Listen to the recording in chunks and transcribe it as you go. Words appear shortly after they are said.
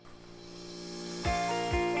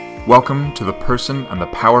Welcome to the Person and the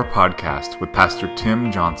Power podcast with Pastor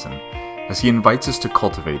Tim Johnson, as he invites us to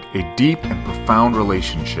cultivate a deep and profound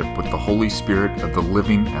relationship with the Holy Spirit of the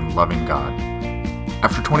living and loving God.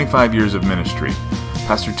 After 25 years of ministry,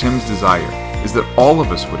 Pastor Tim's desire is that all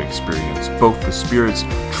of us would experience both the Spirit's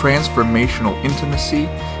transformational intimacy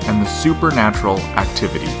and the supernatural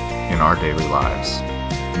activity in our daily lives.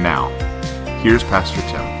 Now, here's Pastor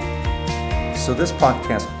Tim. So this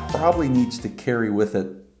podcast probably needs to carry with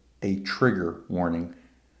it a trigger warning.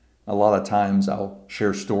 A lot of times I'll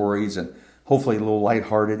share stories and hopefully a little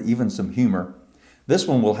lighthearted, even some humor. This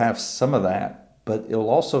one will have some of that, but it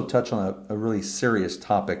will also touch on a really serious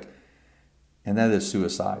topic, and that is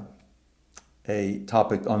suicide. A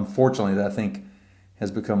topic, unfortunately, that I think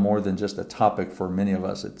has become more than just a topic for many of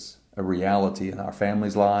us. It's a reality in our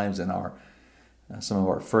families' lives and some of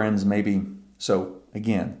our friends maybe. So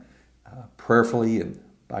again, prayerfully and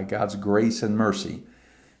by God's grace and mercy,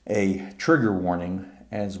 a trigger warning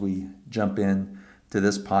as we jump in to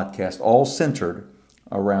this podcast, all centered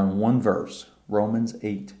around one verse, Romans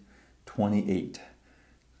 8:28.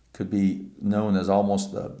 Could be known as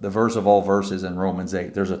almost the verse of all verses in Romans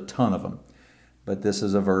 8. There's a ton of them, but this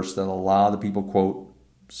is a verse that a lot of people quote.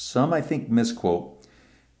 Some, I think, misquote.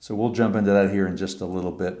 So we'll jump into that here in just a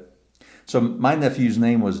little bit. So my nephew's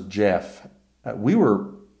name was Jeff. We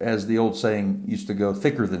were, as the old saying used to go,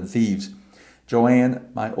 thicker than thieves. Joanne,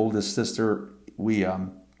 my oldest sister, they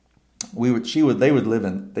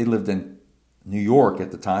lived in New York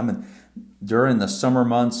at the time, and during the summer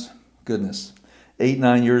months, goodness, 8,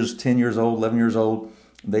 9 years, 10 years old, 11 years old,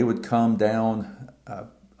 they would come down,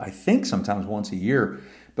 I think sometimes once a year,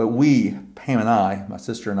 but Pam and I, my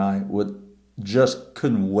sister and I,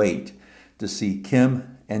 couldn't wait to see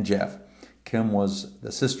Kim and Jeff. Kim was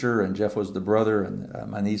the sister and Jeff was the brother, and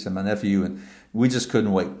my niece and my nephew, and we just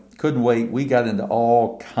couldn't wait. We got into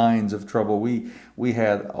all kinds of trouble. We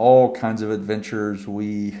had all kinds of adventures.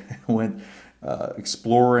 We went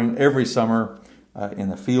exploring every summer in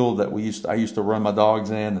the field that I used to run my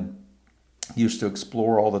dogs in, and used to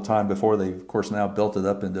explore all the time before they, of course, now built it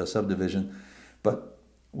up into a subdivision. But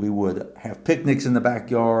we would have picnics in the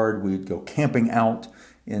backyard. We would go camping out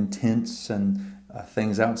in tents and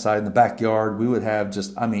things outside in the backyard. We would have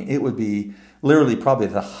it would be literally probably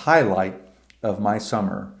the highlight of my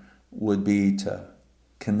summer would be to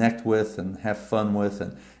connect with and have fun with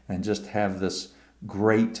and just have this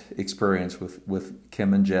great experience with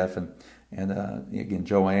Kim and Jeff. And again,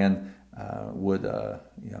 Joanne would, of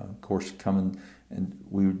course, come and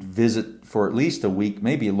we would visit for at least a week,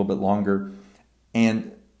 maybe a little bit longer.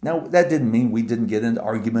 And now, that didn't mean we didn't get into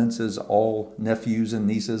arguments as all nephews and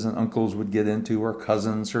nieces and uncles would get into, or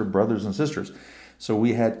cousins or brothers and sisters. So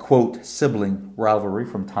we had, quote, sibling rivalry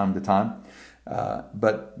from time to time.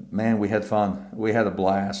 But man, we had fun. We had a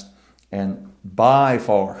blast. And by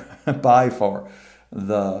far,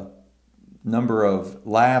 the number of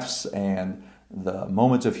laughs and the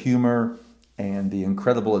moments of humor and the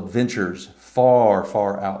incredible adventures far,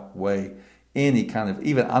 far outweigh any kind of,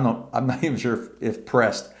 I'm not even sure if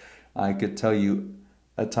pressed, I could tell you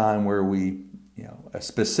a time where we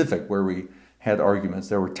had arguments.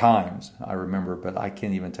 There were times I remember, but I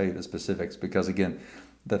can't even tell you the specifics because, again,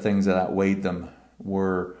 the things that outweighed them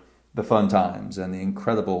were the fun times and the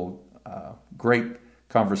incredible, great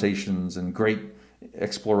conversations and great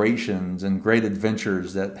explorations and great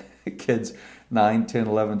adventures that kids 9, 10,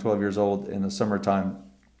 11, 12 years old in the summertime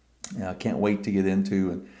can't wait to get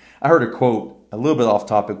into. And I heard a quote, a little bit off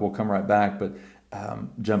topic, we'll come right back, but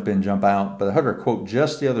jump in, jump out. But I heard a quote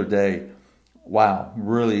just the other day. Wow,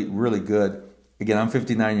 really, really good. Again, I'm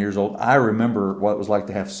 59 years old. I remember what it was like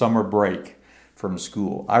to have summer break from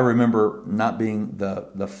school. I remember not being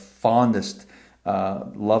the fondest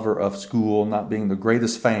lover of school, not being the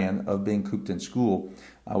greatest fan of being cooped in school.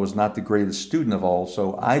 I was not the greatest student of all,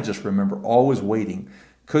 so I just remember always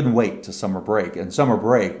couldn't wait to summer break. And summer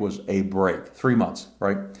break was a break, 3 months,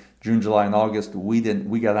 right? June, July, and August. We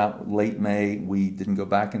got out late May. We didn't go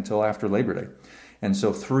back until after Labor Day. And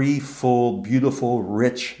so 3 full, beautiful,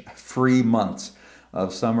 rich, free months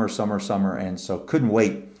of summer. And so couldn't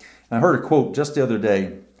wait. And I heard a quote just the other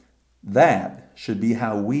day. That should be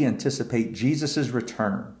how we anticipate Jesus'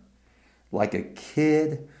 return. Like a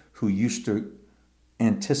kid who used to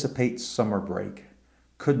anticipate summer break.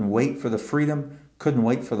 Couldn't wait for the freedom. Couldn't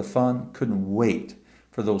wait for the fun. Couldn't wait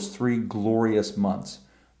for those 3 glorious months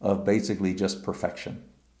of basically just perfection.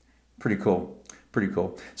 Pretty cool.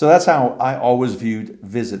 So that's how I always viewed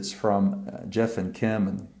visits from Jeff and Kim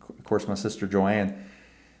and, of course, my sister Joanne.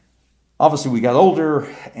 Obviously, we got older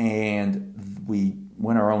and we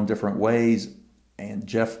went our own different ways, and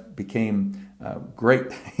Jeff became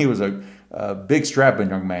great. He was a big strapping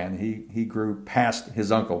young man. He grew past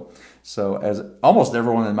his uncle. So as almost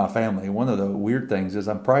everyone in my family, one of the weird things is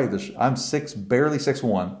I'm barely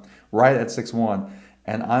 6'1", right at 6'1",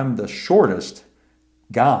 and I'm the shortest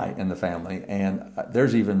guy in the family. And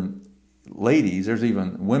there's even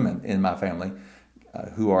women in my family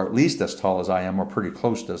who are at least as tall as I am, or pretty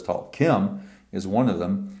close to as tall. Kim is one of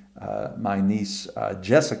them. My niece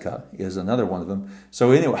Jessica is another one of them.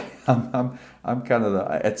 So anyway, I'm kind of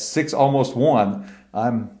at 6, almost 1.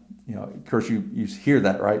 I'm, of course you hear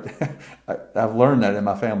that, right? I've learned that in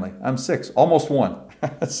my family. I'm 6, almost 1.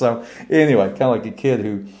 So anyway, kind of like a kid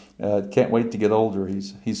who can't wait to get older.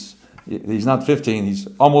 He's not 15. He's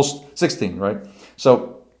almost 16, right?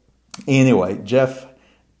 So anyway, Jeff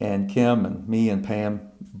and Kim and me and Pam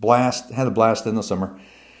had a blast in the summer.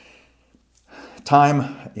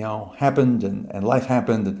 Time, happened and life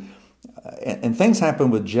happened, and things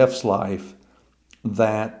happened with Jeff's life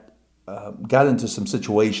that got into some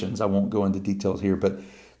situations. I won't go into details here, but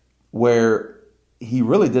where he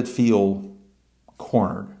really did felt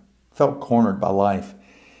cornered by life,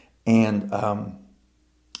 and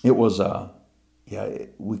it was over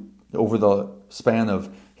the span of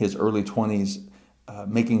his early 20s,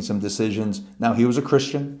 making some decisions. Now, he was a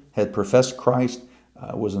Christian, had professed Christ,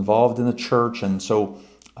 was involved in the church, and so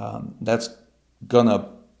that's going to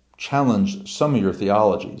challenge some of your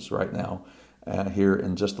theologies right now. Here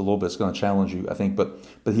in just a little bit, it's going to challenge you, I think. But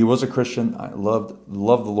he was a Christian. I loved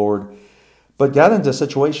the Lord, but got into a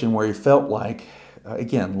situation where he felt like,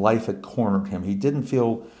 again, life had cornered him. He didn't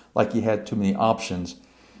feel like he had too many options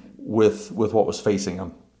with what was facing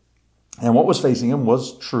him. And what was facing him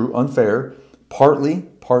was true, unfair, partly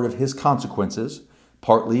part of his consequences,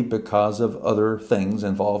 partly because of other things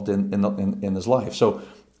involved in his life. So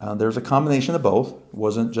there's a combination of both. It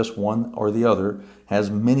wasn't just one or the other. As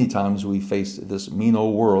many times we face this mean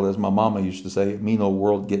old world, as my mama used to say, mean old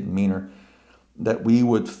world getting meaner, that we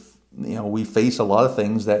face a lot of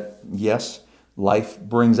things that, yes, life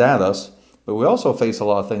brings at us, but we also face a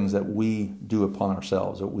lot of things that we do upon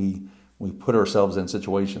ourselves, that we put ourselves in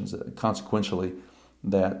situations that consequentially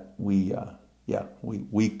that we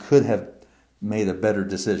could have made a better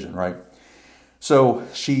decision, right? So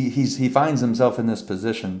he finds himself in this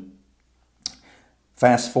position.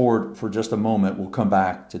 Fast forward for just a moment, we'll come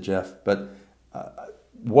back to Jeff. But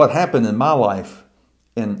what happened in my life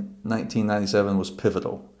in 1997 was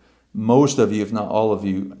pivotal. Most of you, if not all of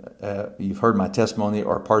you, you've heard my testimony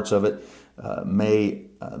or parts of it. May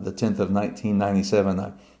the 10th of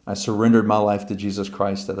 1997, I surrendered my life to Jesus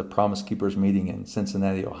Christ at a Promise Keepers meeting in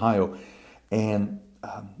Cincinnati, Ohio, and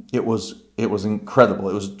it was incredible.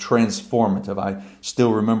 It was transformative. I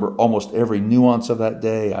still remember almost every nuance of that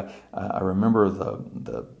day. I remember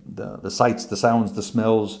the sights, the sounds, the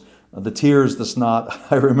smells, the tears, the snot.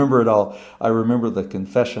 I remember it all. I remember the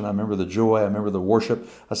confession. I remember the joy. I remember the worship.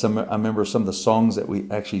 I remember some of the songs that we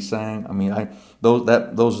actually sang. I mean,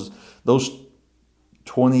 those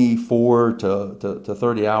 24 to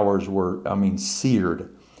 30 hours were,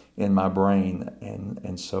 seared in my brain,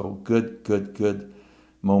 and so good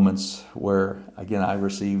moments where, again, I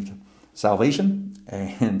received salvation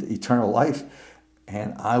and eternal life,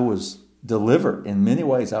 and I was delivered. In many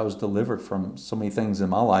ways, I was delivered from so many things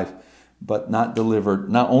in my life, but not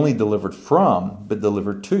only delivered from, but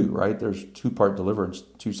delivered to, right? There's two-part deliverance,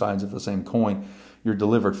 two sides of the same coin. You're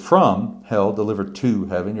delivered from hell, delivered to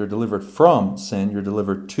heaven. You're delivered from sin. You're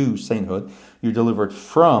delivered to sainthood. You're delivered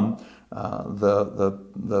from the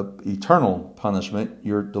eternal punishment.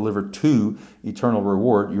 You're delivered to eternal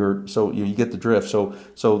reward. So you get the drift. So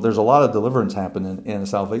there's a lot of deliverance happening in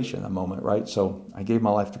salvation, a moment, right? So I gave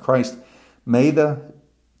my life to Christ May the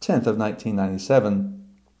 10th of 1997.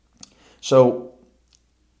 So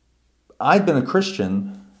I'd been a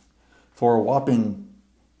Christian for a whopping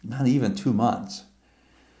not even 2 months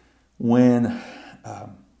when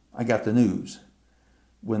I got the news,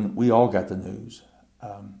 when we all got the news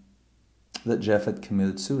that Jeff had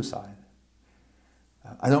committed suicide.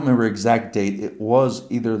 I don't remember exact date. It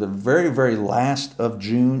was either the very, very last of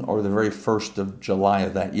June or the very 1st of July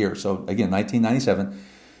of that year. So again, 1997,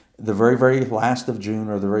 the very, very last of June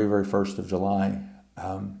or the very, very 1st of July.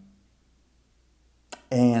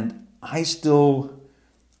 And I still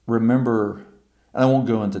remember, and I won't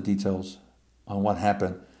go into details on what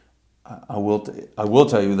happened. I will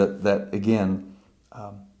tell you that again,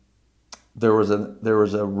 there was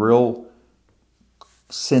a real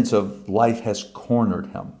sense of life has cornered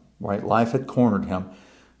him, right? Life had cornered him.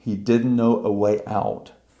 He didn't know a way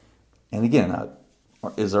out. And again,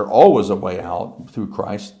 is there always a way out through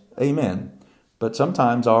Christ? Amen. But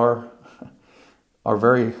sometimes our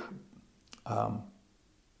very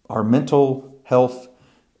Our mental health,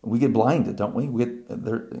 we get blinded, don't we? We get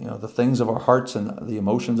the things of our hearts and the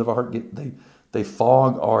emotions of our heart they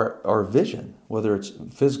fog our vision, whether it's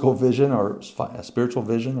physical vision or spiritual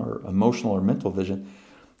vision or emotional or mental vision.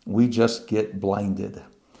 We just get blinded.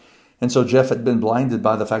 And so Jeff had been blinded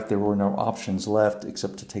by the fact there were no options left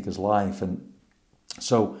except to take his life. And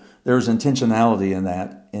so there's intentionality in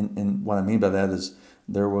that. And what I mean by that is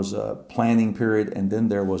there was a planning period, and then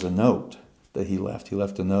there was a note that he left. He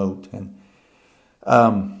left a note. And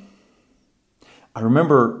I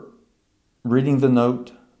remember reading the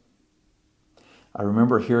note. I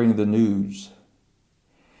remember hearing the news.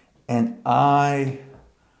 And I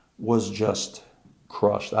was just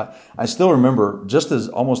crushed. I still remember,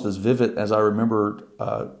 almost as vivid as I remembered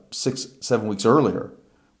 6-7 weeks earlier,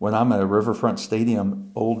 when I'm at a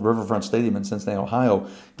old Riverfront Stadium in Cincinnati, Ohio,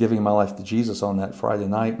 giving my life to Jesus on that Friday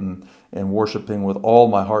night and worshiping with all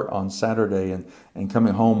my heart on Saturday and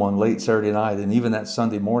coming home on late Saturday night and even that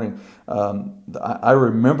Sunday morning. I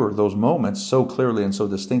remember those moments so clearly and so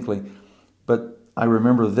distinctly, but I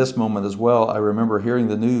remember this moment as well. I remember hearing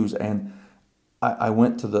the news, and I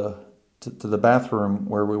went to the bathroom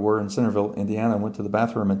where we were in Centerville, Indiana. I went to the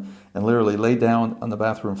bathroom and literally laid down on the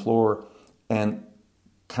bathroom floor and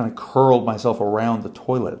kind of curled myself around the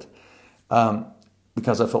toilet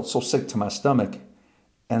because I felt so sick to my stomach,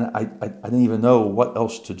 and I didn't even know what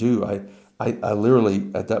else to do. I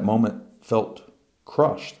literally at that moment felt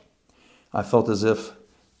crushed. I felt as if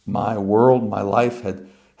my world, my life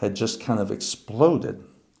had just kind of exploded.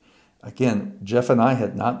 Again, Jeff and I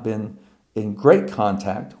had not been in great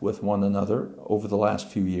contact with one another over the last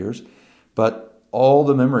few years, but all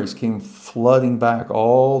the memories came flooding back,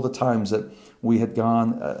 all the times that we had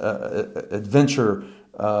gone adventure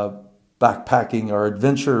backpacking, or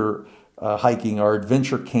adventure hiking, or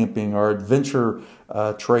adventure camping, or adventure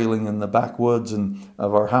trailing in the backwoods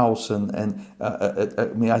of our house, all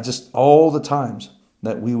the times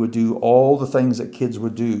that we would do all the things that kids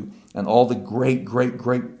would do, and all the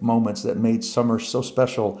great moments that made summer so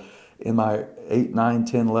special in my 8, 9,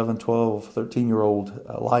 10, 11, 12, 13-year-old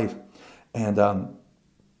life. And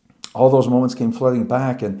all those moments came flooding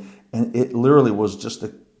back, and it literally was just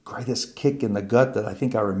the greatest kick in the gut that I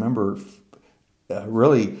think I remember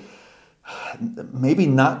really, maybe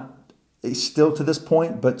not still to this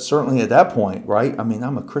point, but certainly at that point, right? I mean,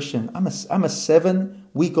 I'm a Christian. I'm a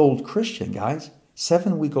 7-week-old Christian, guys.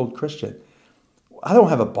 7-week-old Christian. I don't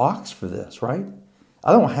have a box for this, right?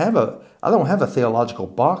 I don't have a theological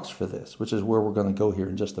box for this, which is where we're going to go here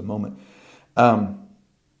in just a moment.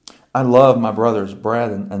 I love my brothers,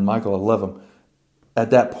 Brad and Michael. I love them.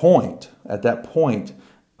 At that point,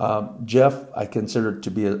 Jeff, I considered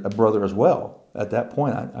to be a brother as well. At that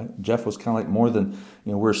point, Jeff was kind of like more than,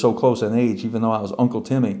 we're so close in age. Even though I was Uncle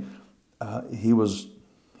Timmy, he was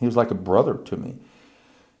like a brother to me.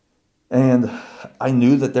 And I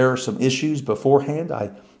knew that there are some issues beforehand.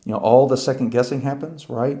 All the second guessing happens,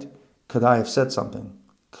 right? Could I have said something?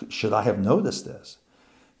 Should I have noticed this?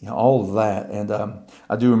 All of that. And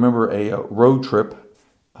I do remember a road trip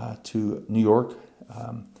to New York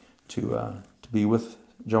to be with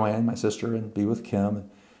Joanne, my sister, and be with Kim,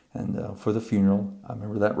 and for the funeral. I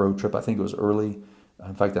remember that road trip. I think it was early.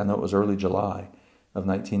 In fact, I know it was early July of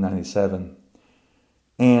 1997.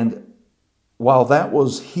 And while that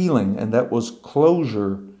was healing and that was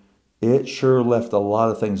closure, it sure left a lot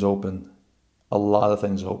of things open. A lot of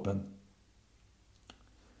things open.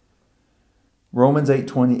 Romans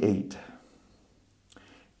 8:28.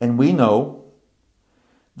 And we know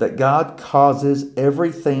that God causes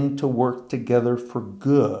everything to work together for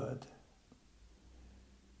good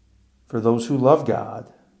for those who love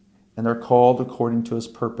God and are called according to his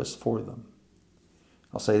purpose for them.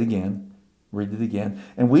 I'll say it again. Read it again.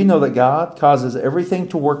 And we know that God causes everything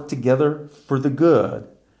to work together for the good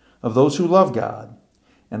of those who love God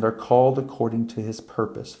and are called according to his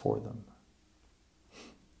purpose for them.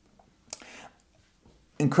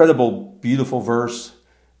 Incredible, beautiful verse.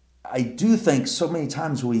 I do think so many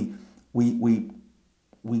times we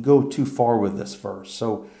go too far with this verse.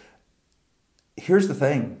 So here's the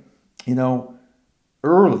thing,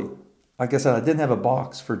 early, like I said, I didn't have a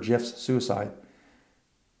box for Jeff's suicide.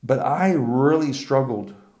 But I really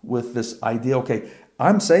struggled with this idea, okay,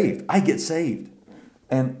 I'm saved. I get saved.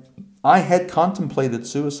 And I had contemplated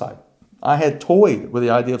suicide. I had toyed with the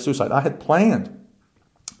idea of suicide. I had planned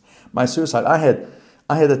my suicide. I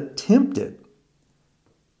had attempted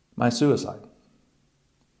my suicide.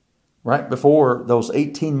 Right before those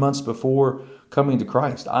 18 months before coming to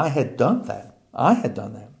Christ, I had done that.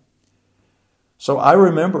 So I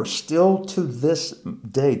remember still to this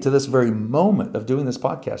day, to this very moment of doing this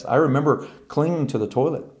podcast, I remember clinging to the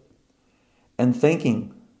toilet and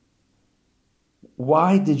thinking,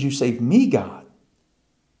 why did you save me, God?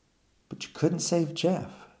 But you couldn't save Jeff.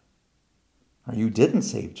 Or you didn't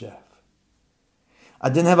save Jeff. I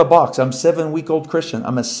didn't have a box. I'm a 7-week-old Christian.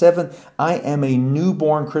 I am a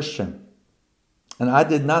newborn Christian. And I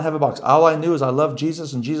did not have a box. All I knew is I loved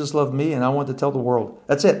Jesus and Jesus loved me and I wanted to tell the world.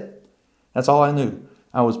 That's it. That's all I knew.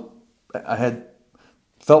 I had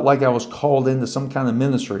felt like I was called into some kind of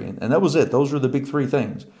ministry. And that was it. Those were the big 3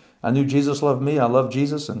 things. I knew Jesus loved me. I loved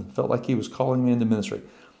Jesus and felt like he was calling me into ministry.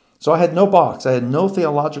 So I had no box. I had no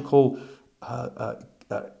theological,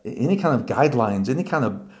 any kind of guidelines, any kind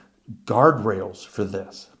of guardrails for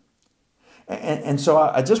this. And so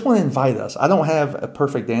I just want to invite us. I don't have a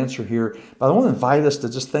perfect answer here, but I want to invite us to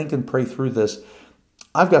just think and pray through this.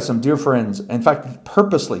 I've got some dear friends. In fact,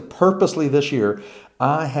 purposely this year,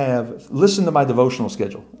 I have listened to my devotional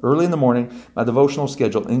schedule. Early in the morning, my devotional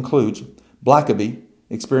schedule includes Blackaby,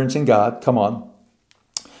 Experiencing God. Come on.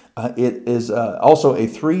 It is also a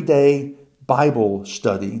 3-day Bible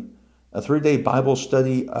study. A 3-day Bible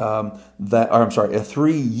study a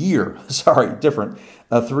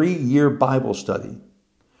 3-year Bible study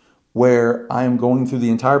where I am going through the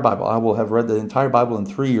entire Bible. I will have read the entire Bible in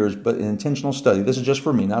 3 years, but an intentional study. This is just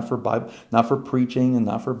for me, not for Bible, not for preaching and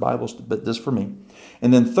not for Bible, but just for me.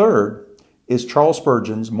 And then third is Charles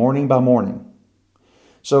Spurgeon's Morning by Morning.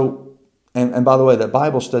 So, and by the way, that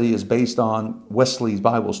Bible study is based on Wesley's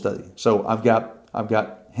Bible study. So I've got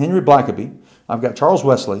Henry Blackaby, I've got Charles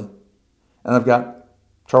Wesley, and I've got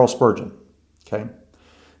Charles Spurgeon. Okay,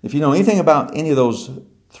 if you know anything about any of those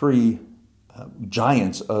 3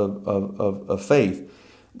 giants of faith,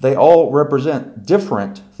 they all represent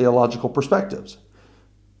different theological perspectives.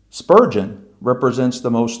 Spurgeon represents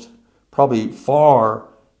the most probably far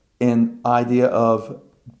in idea of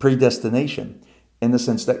predestination, in the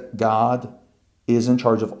sense that God is in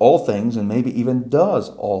charge of all things and maybe even does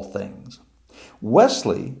all things.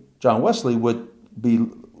 John Wesley would be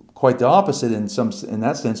quite the opposite in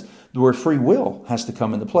that sense, where free will has to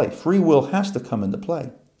come into play. Free will has to come into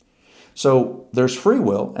play. So there's free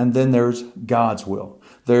will, and then there's God's will.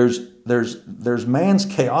 There's man's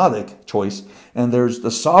chaotic choice, and there's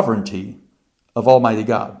the sovereignty of Almighty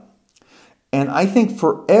God. And I think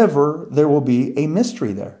forever there will be a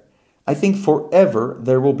mystery there. I've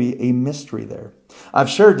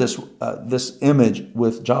shared this image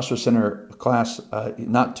with Joshua Center class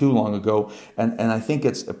not too long ago, and I think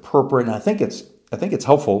it's appropriate, and I think it's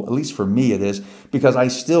helpful, at least for me it is, because I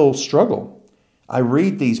still struggle. I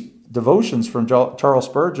read these devotions from Charles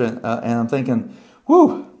Spurgeon, and I'm thinking,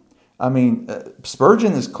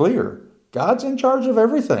 Spurgeon is clear. God's in charge of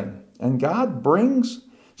everything, and God brings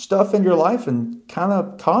stuff in your life and kind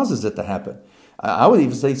of causes it to happen. I would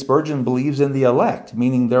even say Spurgeon believes in the elect,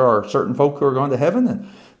 meaning there are certain folk who are going to heaven and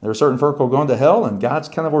there are certain folk who are going to hell, and God's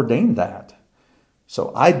kind of ordained that.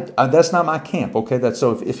 So I that's not my camp, okay?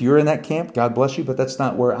 So if you're in that camp, God bless you, but that's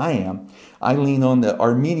not where I am. I lean on the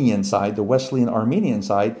Arminian side, the Wesleyan Arminian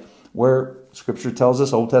side, where Scripture tells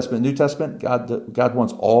us, Old Testament, New Testament, God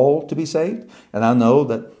wants all to be saved. And I know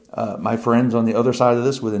that my friends on the other side of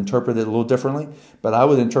this would interpret it a little differently, but I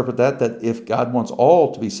would interpret that if God wants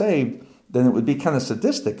all to be saved, then it would be kind of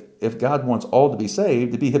sadistic if God wants all to be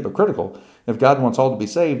saved, to be hypocritical. If God wants all to be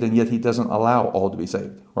saved, and yet he doesn't allow all to be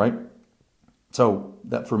saved, right? So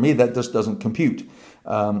that for me, that just doesn't compute.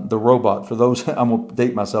 The robot, for those, I'm going to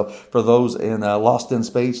date myself, for those in Lost in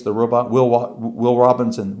Space, the robot, Will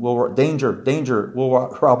Robinson, Danger,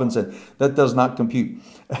 Will Robinson, that does not compute.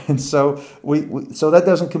 And so so that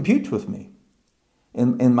doesn't compute with me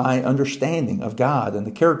in my understanding of God and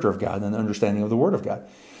the character of God and the understanding of the Word of God.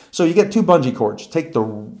 So you get 2 bungee cords. Take the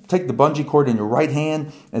bungee cord in your right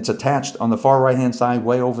hand. It's attached on the far right hand side,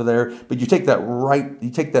 way over there. But you take that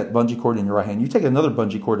bungee cord in your right hand. You take another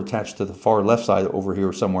bungee cord attached to the far left side over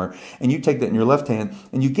here somewhere, and you take that in your left hand,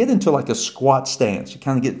 and you get into like a squat stance. You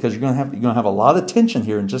kind of get, because you're gonna have a lot of tension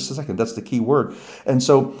here in just a second. That's the key word. And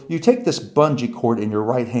so you take this bungee cord in your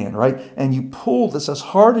right hand, right, and you pull this as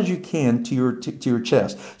hard as you can to your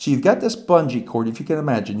chest. So you've got this bungee cord. If you can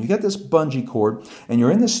imagine, you got this bungee cord, and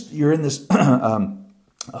you're in this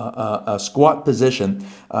squat position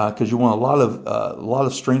because you want a lot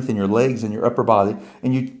of strength in your legs and your upper body,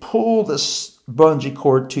 and you pull this bungee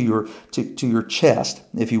cord to your chest,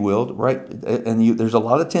 if you will, right? And there's a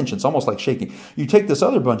lot of tension. It's almost like shaking. You take this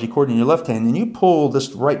other bungee cord in your left hand and you pull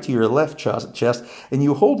this right to your left chest, and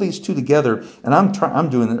you hold these two together. And I'm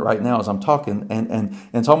doing it right now as I'm talking, and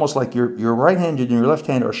it's almost like your right hand and your left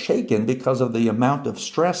hand are shaken because of the amount of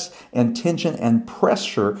stress and tension and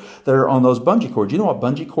pressure that are on those bungee cords. You know what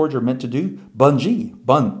bungee cords are meant to do?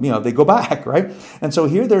 They go back, right? And so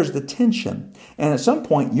here there's the tension. And at some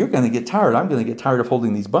point, you're going to get tired. I'm going to get tired of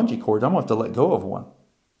holding these bungee cords. I'm going to have to let go of one.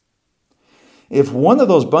 If one of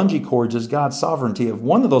those bungee cords is God's sovereignty, if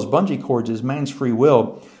one of those bungee cords is man's free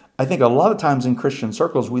will, I think a lot of times in Christian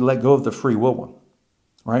circles, we let go of the free will one,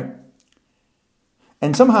 right?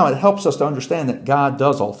 And somehow it helps us to understand that God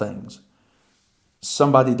does all things.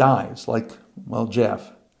 Somebody dies, like,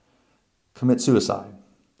 Jeff, commit suicide.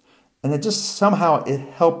 And it just somehow it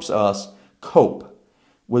helps us cope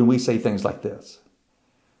when we say things like this.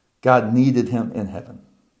 God needed him in heaven.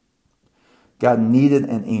 God needed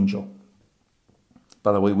an angel.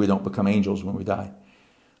 By the way, we don't become angels when we die.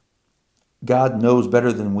 God knows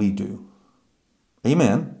better than we do.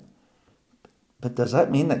 Amen. But does that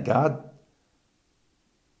mean that God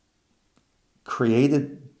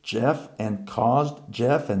created Jeff and caused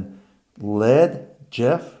Jeff and led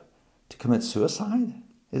Jeff to commit suicide?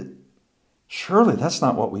 Surely that's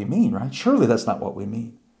not what we mean, right? Surely that's not what we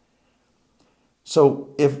mean.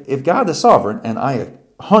 So if God is sovereign, and I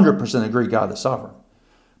 100% agree God is sovereign,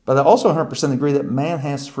 but I also 100% agree that man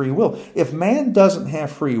has free will. If man doesn't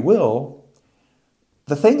have free will,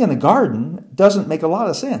 the thing in the garden doesn't make a lot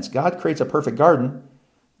of sense. God creates a perfect garden,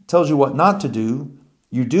 tells you what not to do,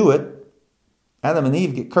 you do it. Adam and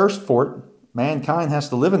Eve get cursed for it. Mankind has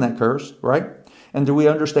to live in that curse, right? And do we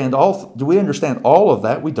understand all of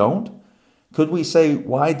that? We don't. Could we say,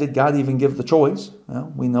 why did God even give the choice?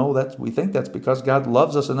 Well, we think that's because God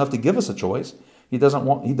loves us enough to give us a choice. He doesn't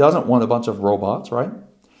want a bunch of robots, right?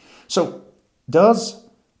 So somebody's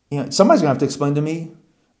gonna have to explain to me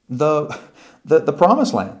the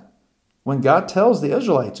promised land. When God tells the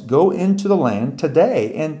Israelites, go into the land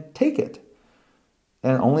today and take it.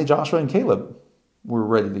 And only Joshua and Caleb were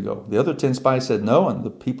ready to go. The other 10 spies said no, and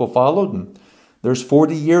the people followed, and there's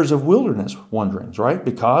 40 years of wilderness wanderings, right?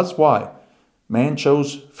 Because why? Man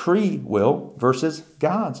chose free will versus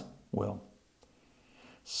God's will.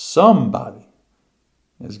 Somebody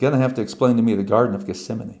is going to have to explain to me the Garden of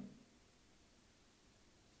Gethsemane.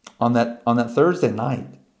 On that Thursday night,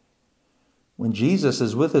 when Jesus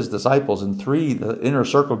is with his disciples and 3, the inner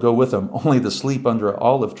circle, go with him, only to sleep under an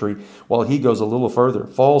olive tree, while he goes a little further,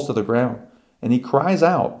 falls to the ground, and he cries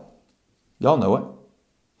out. Y'all know it.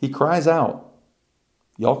 He cries out.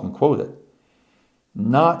 Y'all can quote it.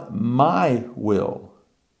 Not my will,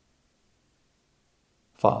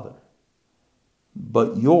 Father,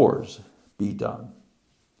 but yours be done.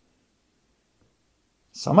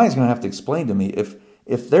 Somebody's going to have to explain to me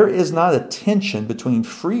if there is not a tension between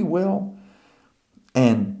free will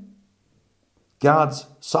and God's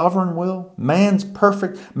sovereign will, man's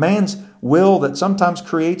will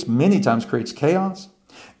that many times creates chaos,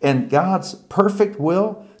 and God's perfect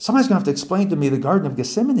will. Somebody's going to have to explain to me the Garden of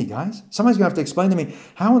Gethsemane, guys. Somebody's going to have to explain to me,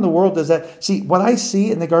 how in the world does that... See, what I see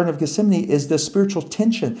in the Garden of Gethsemane is this spiritual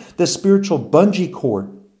tension, this spiritual bungee cord.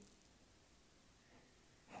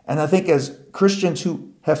 And I think as Christians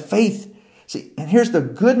who have faith... See, and here's the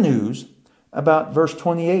good news about verse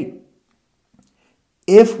 28.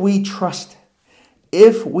 If we trust,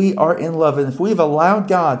 if we are in love, and if we've allowed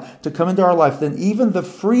God to come into our life, then even the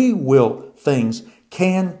free will things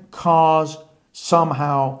can cause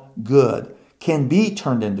somehow good, can be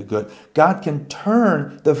turned into good. God can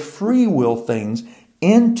turn the free will things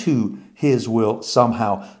into his will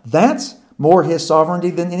somehow. That's more his sovereignty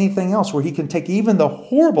than anything else, where he can take even the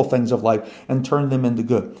horrible things of life and turn them into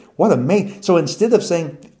good. What amazing. So instead of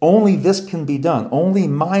saying, only this can be done, only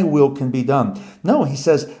my will can be done. No, he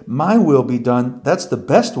says, my will be done. That's the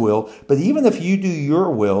best will. But even if you do your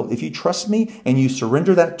will, if you trust me and you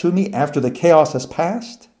surrender that to me after the chaos has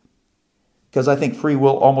passed, because I think free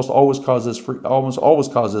will almost always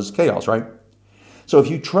causes chaos, right? So if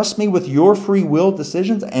you trust me with your free will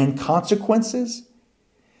decisions and consequences,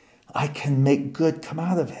 I can make good come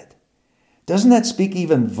out of it. Doesn't that speak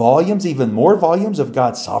even more volumes of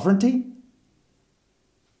God's sovereignty?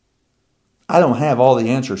 I don't have all the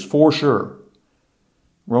answers for sure.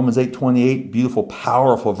 Romans 8:28, beautiful,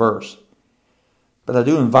 powerful verse. But I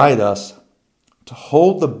do invite us to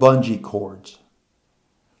hold the bungee cords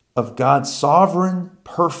of God's sovereign,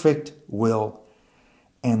 perfect will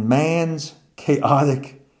and man's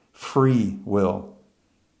chaotic, free will.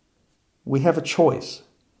 We have a choice.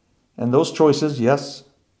 And those choices, yes,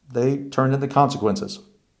 They turned into consequences.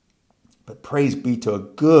 But praise be to a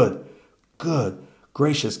good,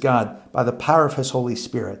 gracious God by the power of his Holy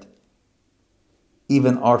Spirit.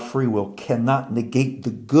 Even our free will cannot negate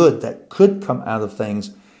the good that could come out of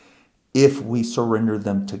things if we surrender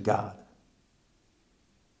them to God.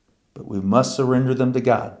 But we must surrender them to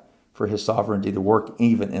God for his sovereignty to work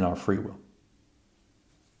even in our free will.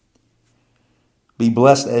 Be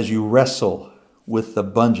blessed as you wrestle with the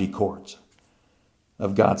bungee cords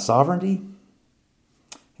of God's sovereignty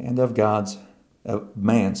and of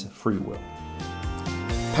man's free will.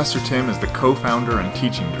 Pastor Tim is the co-founder and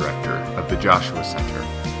teaching director of the Joshua Center,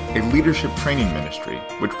 a leadership training ministry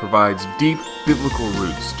which provides deep biblical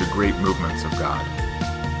roots to great movements of God.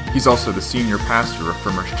 He's also the senior pastor of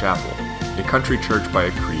Firmers Chapel, a country church by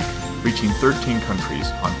a creek, reaching 13 countries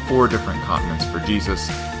on 4 different continents for Jesus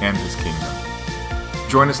and his kingdom.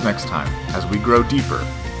 Join us next time as we grow deeper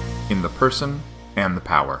in the person and the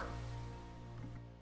power.